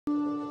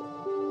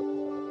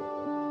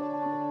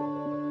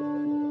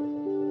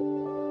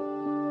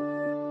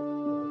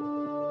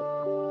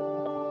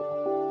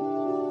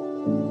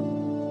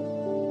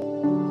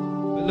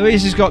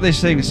Louise has got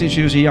this thing since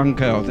she was a young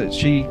girl that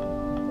she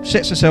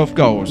sets herself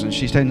goals and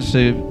she tends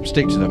to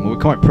stick to them. We're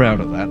quite proud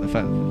of that, the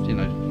fact that, you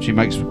know, she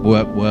makes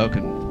work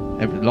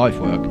and life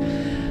work.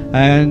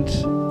 And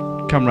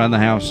come around the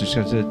house and she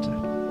said,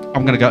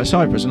 I'm going to go to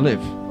Cyprus and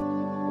live.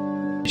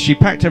 She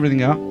packed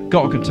everything up,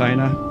 got a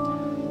container,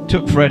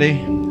 took Freddie,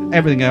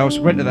 everything else,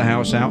 rented the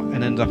house out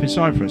and ended up in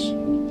Cyprus.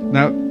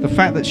 Now, the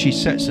fact that she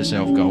sets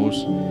herself goals,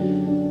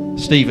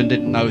 Stephen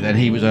didn't know then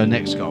he was her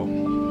next goal.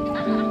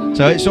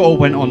 So it sort of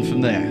went on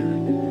from there.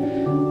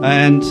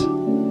 And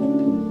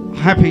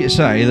happy to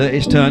say that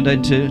it's turned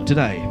into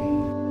today.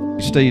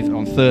 Steve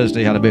on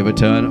Thursday had a bit of a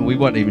turn and we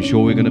weren't even sure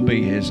we were going to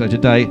be here. So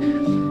today,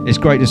 it's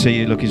great to see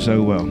you looking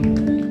so well.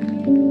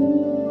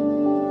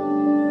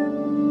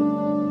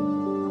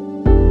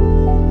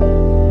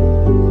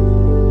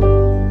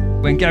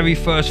 When Gary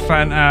first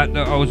found out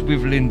that I was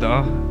with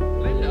Linda,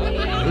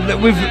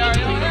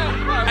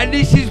 and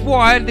this is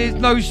why there's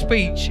no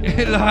speech.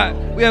 Like,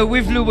 yeah,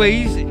 with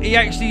Louise, he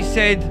actually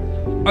said,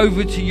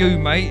 "Over to you,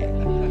 mate.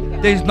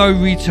 There's no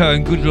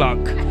return. Good luck."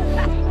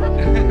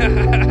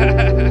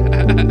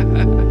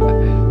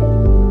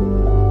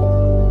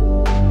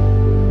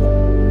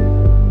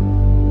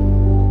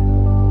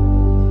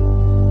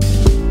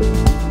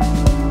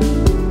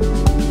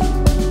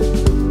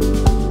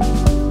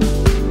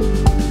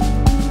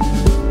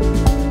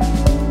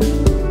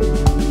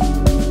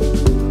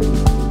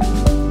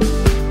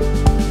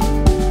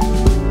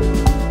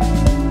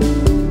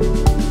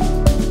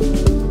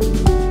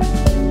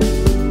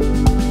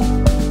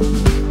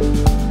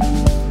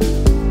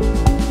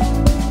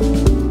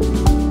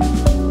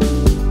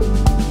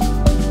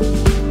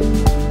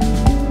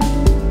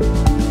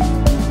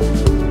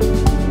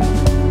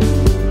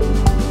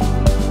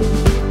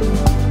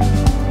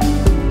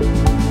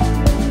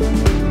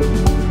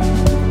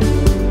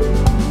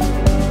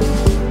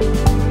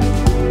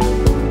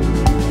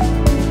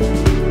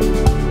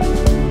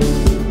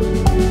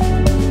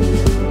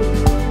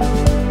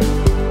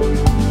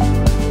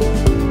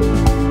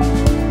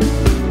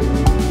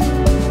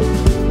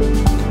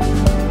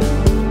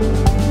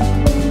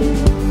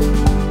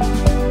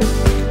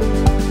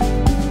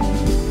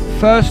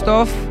 First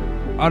off,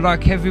 I'd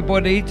like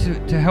everybody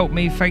to help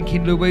me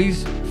thanking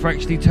Louise for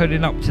actually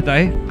turning up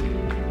today.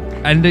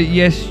 And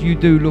yes, you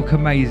do look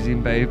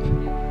amazing, babe.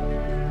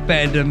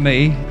 Better than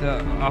me.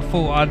 I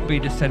thought I'd be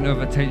the centre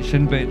of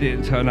attention, but it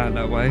didn't turn out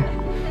that way.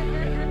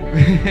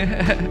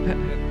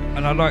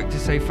 And I'd like to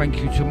say thank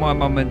you to my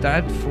mum and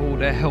dad for all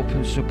their help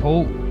and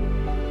support.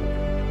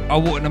 I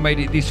wouldn't have made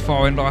it this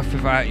far in life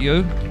without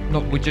you,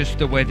 not with just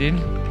the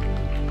wedding.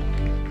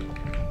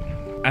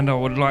 And I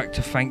would like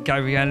to thank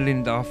Gary and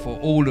Linda for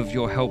all of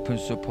your help and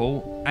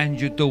support, and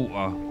your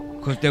daughter,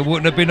 because there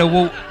wouldn't have been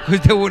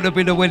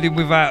a wedding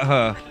without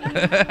her.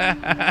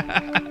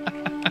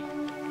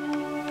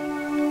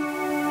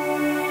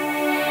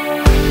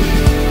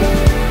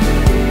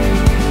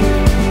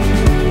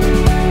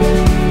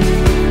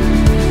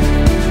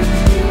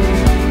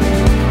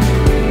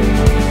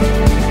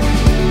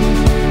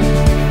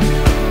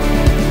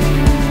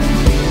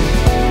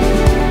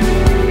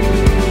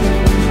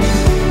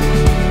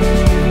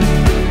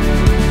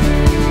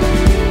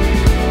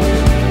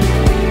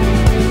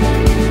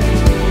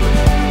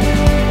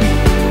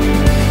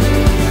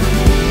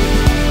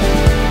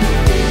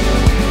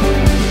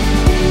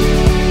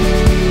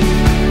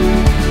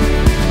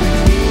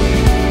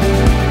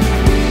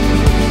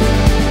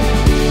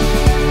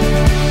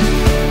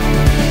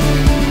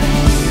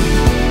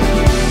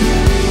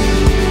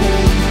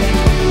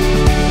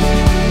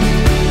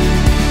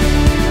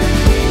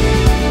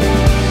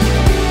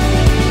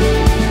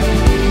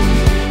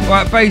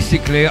 Right,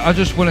 basically, I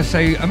just want to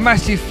say a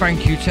massive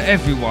thank you to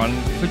everyone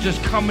for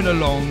just coming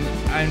along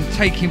and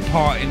taking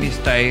part in this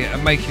day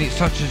and making it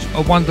such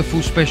a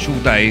wonderful, special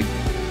day.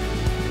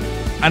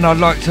 And I'd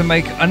like to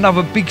make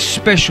another big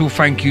special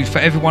thank you for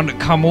everyone that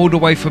come all the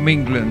way from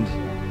England.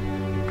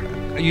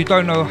 You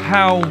don't know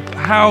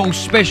how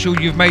special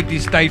you've made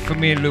this day for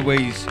me and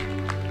Louise.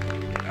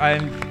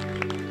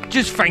 And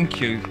just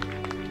thank you.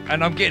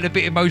 And I'm getting a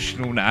bit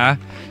emotional now,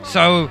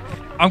 so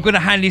I'm going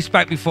to hand this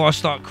back before I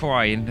start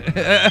crying.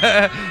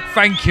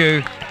 Thank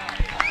you.